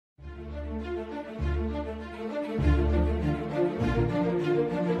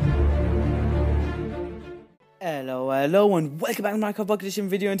Hello and welcome back to my Minecraft Edition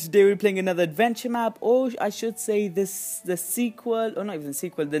video, and today we're playing another adventure map, or I should say the sequel, or not even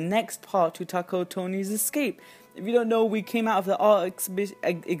sequel, the next part to TacoTony's Escape. If you don't know, we came out of the art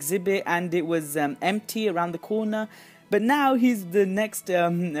exhibit and it was empty around the corner, but now he's the next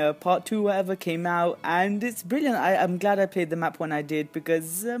part 2 whatever came out, and it's brilliant. I'm glad I played the map when I did,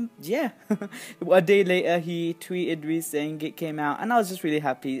 because yeah, a day later he tweeted me saying it came out, and I was just really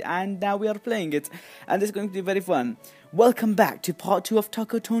happy, and now we are playing it, and it's going to be very fun. Welcome back to part 2 of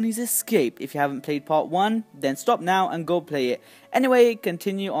TacoTony's Escape. If you haven't played part 1, then stop now and go play it. Anyway,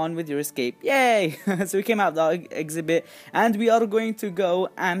 continue on with your escape. Yay! So we came out of the exhibit and we are going to go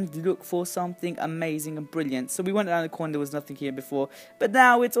and look for something amazing and brilliant. So we went around the corner, there was nothing here before, but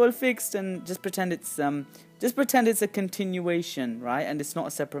now it's all fixed, and just pretend it's a continuation, right? And it's not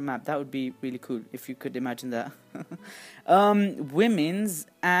a separate map. That would be really cool if you could imagine that. Women's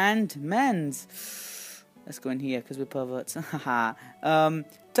and men's. Let's go in here because we're perverts.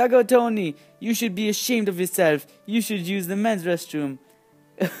 TacoTony, you should be ashamed of yourself. You should use the men's restroom.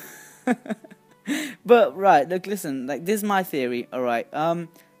 But right, look, listen. Like, this is my theory. All right.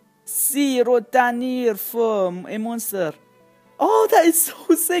 Si rotanir from a monster. Oh, that is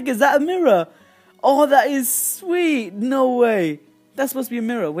so sick. Is that a mirror? Oh, that is sweet. No way. That's supposed to be a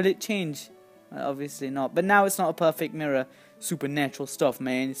mirror. Will it change? Obviously not. But now it's not a perfect mirror. Supernatural stuff,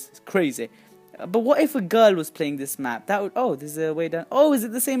 man. It's crazy. But what if a girl was playing this map? That would... Oh, there's a way down. Oh, is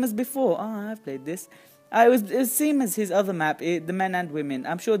it the same as before? Oh, I've played this. It was the same as his other map, the men and women.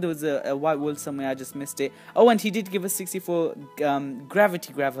 I'm sure there was a white wool somewhere. I just missed it. Oh, and he did give us 64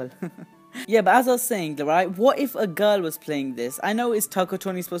 gravity gravel. Yeah, but as I was saying, right? What if a girl was playing this? I know it's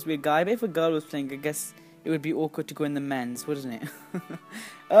TacoTony supposed to be a guy, but if a girl was playing, I guess it would be awkward to go in the men's, wouldn't it?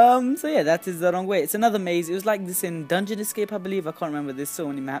 So yeah, that is the wrong way. It's another maze. It was like this in Dungeon Escape, I believe. I can't remember. There's so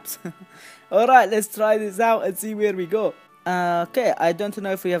many maps. Alright, let's try this out and see where we go. Okay, I don't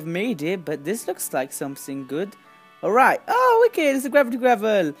know if we have made it, but this looks like something good. Alright. Oh, okay, there's a gravity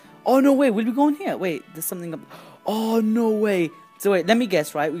gravel. Oh, no way. Will we go in here? Wait, there's something up. Oh, no way. So wait, let me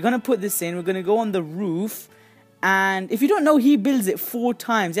guess, right? We're going to put this in. We're going to go on the roof. And if you don't know, he builds it 4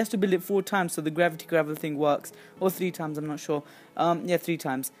 times. He has to build it 4 times so the gravity gravel thing works. Or 3 times, I'm not sure. Yeah, 3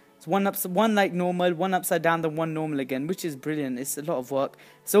 times. It's one like normal, one upside down, then one normal again, which is brilliant. It's a lot of work.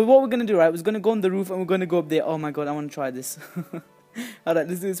 So what we're going to do, right, we're going to go on the roof and we're going to go up there. Oh my god, I want to try this. Alright,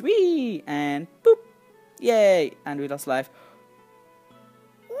 let's do this. Whee! And boop! Yay! And we lost life.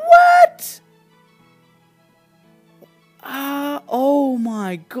 What? Oh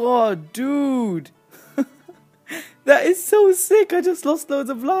my god, dude. That is so sick. I just lost loads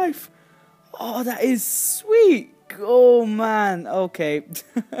of life. Oh, that is sweet. Oh man. Okay.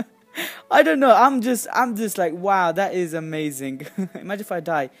 I don't know. I'm just like, wow, that is amazing. Imagine if I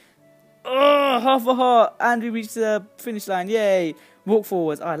die. Oh, half a heart, and we reached the finish line. Yay. Walk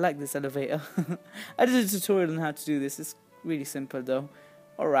forwards. Oh, I like this elevator. I did a tutorial on how to do this. It's really simple though.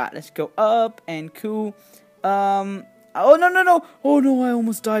 Alright, let's go up and cool. Oh no! Oh no! I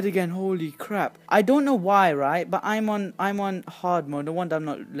almost died again. Holy crap! I don't know why, right? But I'm on hard mode. No wonder I'm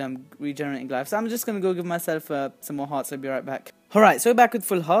not regenerating life. So I'm just gonna go give myself some more hearts. I'll be right back. All right, so we're back with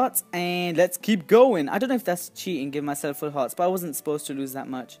full hearts, and let's keep going. I don't know if that's cheating, give myself full hearts, but I wasn't supposed to lose that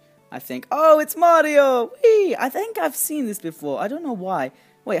much. I think. Oh, it's Mario! Whee! I think I've seen this before. I don't know why.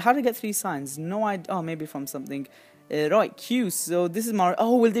 Wait, how do I get 3 signs? No idea. Oh, maybe from something. Right, Q. So this is Mario.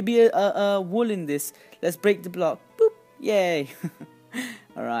 Oh, will there be a wool in this? Let's break the block. Boop. Yay.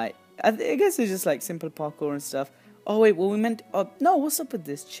 Alright. I guess it's just like simple parkour and stuff. Oh wait, well we meant... Oh, no, what's up with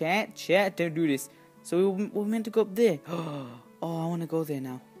this? Chat, don't do this. So we meant to go up there. Oh, I want to go there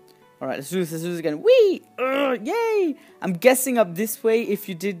now. Alright, let's do this again. Whee! Yay! I'm guessing up this way. If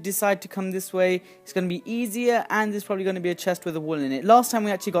you did decide to come this way, it's going to be easier, and there's probably going to be a chest with a wool in it. Last time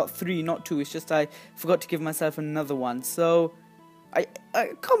we actually got 3, not 2. It's just I forgot to give myself another one. So...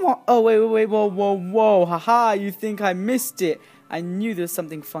 come on. Oh, wait, whoa, haha, you think I missed it. I knew there was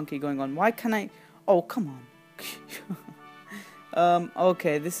something funky going on. Why can't I? Oh, come on.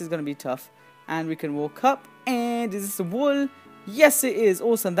 Okay, this is gonna be tough. And we can walk up, and is this a wool? Yes, it is.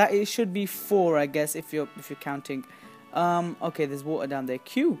 Awesome. That it should be 4, I guess, if you're counting. Okay, there's water down there.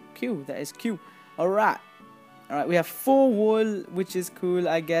 Q, that is Q. Alright, we have 4 wool, which is cool,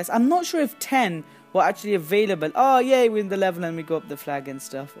 I guess. I'm not sure if 10 were actually available. Oh, yay, we're in the level and we go up the flag and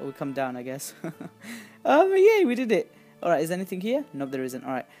stuff. Or we come down, I guess. Yay, we did it. Alright, is there anything here? Nope, there isn't.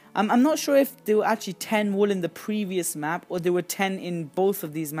 Alright. I'm not sure if there were actually 10 wool in the previous map, or there were 10 in both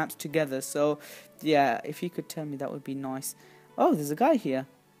of these maps together. So, yeah, if you could tell me, that would be nice. Oh, there's a guy here.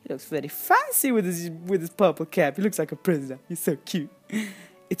 He looks very fancy with his purple cap. He looks like a prisoner. He's so cute.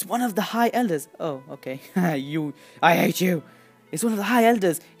 It's one of the High Elders. Oh, okay. I hate you. It's one of the High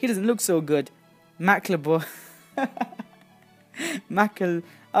Elders. He doesn't look so good. Macklemore. Mackle.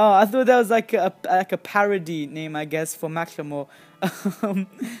 Oh, I thought that was like a parody name, I guess, for Macklemore.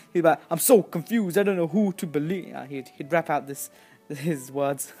 He's like, I'm so confused. I don't know who to believe. He'd rap out his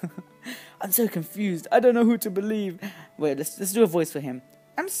words. I'm so confused. I don't know who to believe. Wait, let's do a voice for him.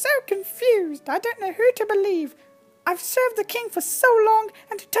 I'm so confused. I don't know who to believe. I've served the king for so long,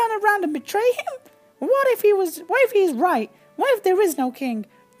 and to turn around and betray him? What if he's right? What if there is no king?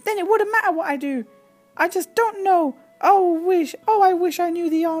 Then it wouldn't matter what I do. I just don't know. I wish I knew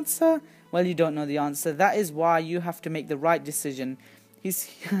the answer. Well, you don't know the answer. That is why you have to make the right decision. Do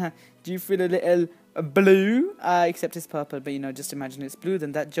you feel a little blue? Except it's purple, but just imagine it's blue,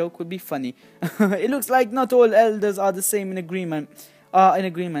 then that joke would be funny. It looks like not all elders are the same in agreement.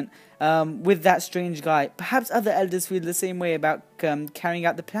 With that strange guy. Perhaps other elders feel the same way about carrying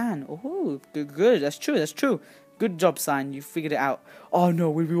out the plan. Oh, good. That's true. Good job, Sign. You figured it out. Oh no,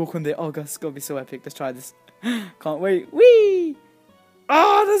 will we walk on there? Oh gosh, it's gonna be so epic. Let's try this. Can't wait. Whee!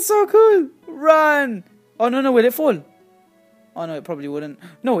 Oh, that's so cool. Run! Oh no, will it fall? Oh no, it probably wouldn't.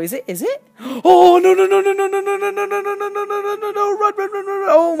 No, is it? Oh no, run.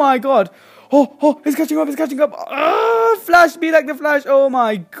 Oh my god. Oh, it's catching up. Ah, Flash, be like the Flash. Oh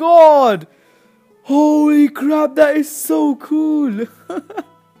my god. Holy crap, that is so cool.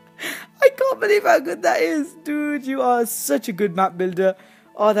 I can't believe how good that is. Dude, you are such a good map builder.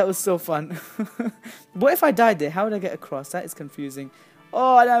 Oh, that was so fun. What if I died there? How would I get across? That is confusing.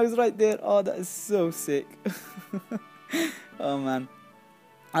 Oh, and I was right there. Oh, that is so sick. Oh, man.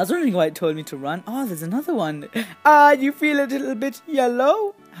 I was wondering why it told me to run. Oh, there's another one. You feel a little bit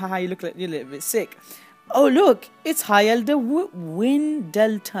yellow? Haha, you look like you're a little bit sick. Oh, look. It's High Elder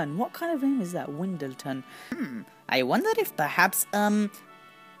Windleton. What kind of name is that? Windleton. I wonder if perhaps,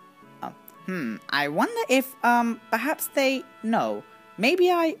 perhaps they... No.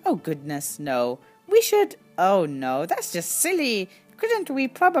 Maybe oh goodness, no. We should... Oh no, that's just silly. Couldn't we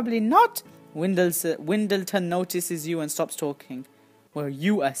probably not? Windleton notices you and stops talking. Well,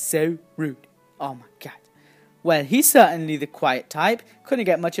 you are so rude. Oh my god. Well, he's certainly the quiet type. Couldn't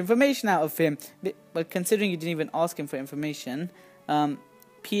get much information out of him. But considering you didn't even ask him for information.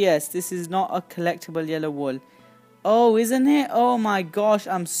 P.S. This is not a collectible yellow wool. Oh, isn't it? Oh my gosh,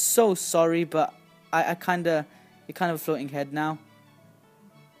 I'm so sorry, but you're kind of a floating head now.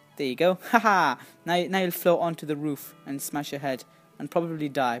 There you go. Haha. Now you'll float onto the roof and smash your head and probably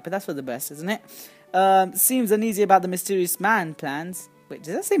die. But that's for the best, isn't it? Seems uneasy about the mysterious man plans. Wait,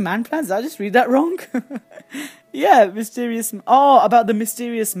 did I say man plans? Did I just read that wrong? Yeah, mysterious. Oh, about the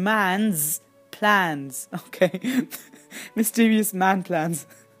mysterious man's plans. Okay. Mysterious man plans.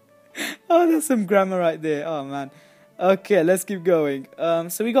 Oh, there's some grammar right there. Oh man. Okay, let's keep going.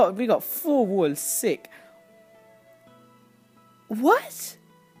 So we got 4 wool. Sick. What?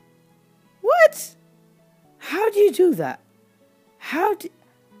 How do you do that?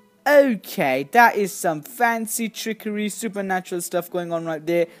 Okay, that is some fancy trickery, supernatural stuff going on right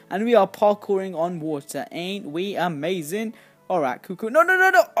there. And we are parkouring on water. Ain't we amazing? Alright, cuckoo. No.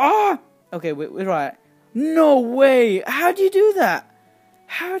 Ah! Okay, we're right. No way. How do you do that?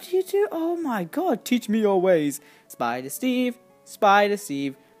 Oh my god, teach me your ways. Spider Steve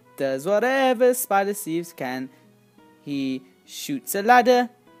does whatever Spider Steve can. He shoots a ladder,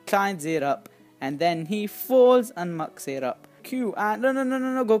 climbs it up, and then he falls and mucks it up. Q and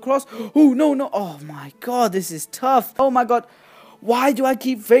no, go across. Oh no. Oh my god, this is tough. Oh my god, why do I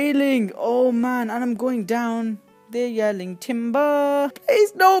keep failing? Oh man, and I'm going down. They're yelling timber.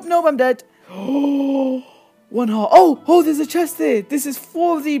 Please, nope, I'm dead. Oh, 1 heart. Oh, there's a chest there. This is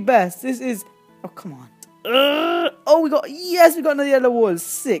for the best. This is. Oh come on. Oh, we got another yellow wool.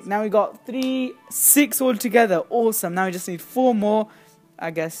 Sick. Now we got 6 all together. Awesome. Now we just need 4 more. I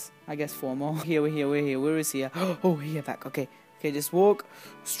guess 4 more. We're here. Where is he? Oh, here, back. Okay, just walk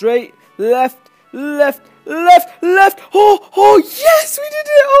straight, left. Oh, yes, we did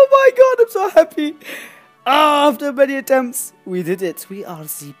it. Oh my god, I'm so happy. After many attempts, we did it. We are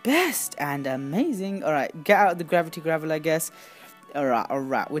the best and amazing. Alright, get out the gravity gravel, I guess.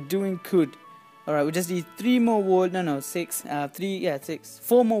 Alright, we're doing good. Alright, we just need 3 more wool. No, 6. 6.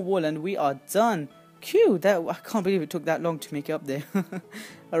 4 more wool and we are done. Q, I can't believe it took that long to make it up there.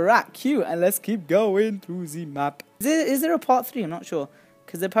 Alright, Q, and let's keep going through the map. Is there a part 3? I'm not sure.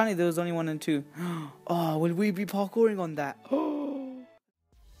 Because apparently there was only 1 and 2. Oh, will we be parkouring on that?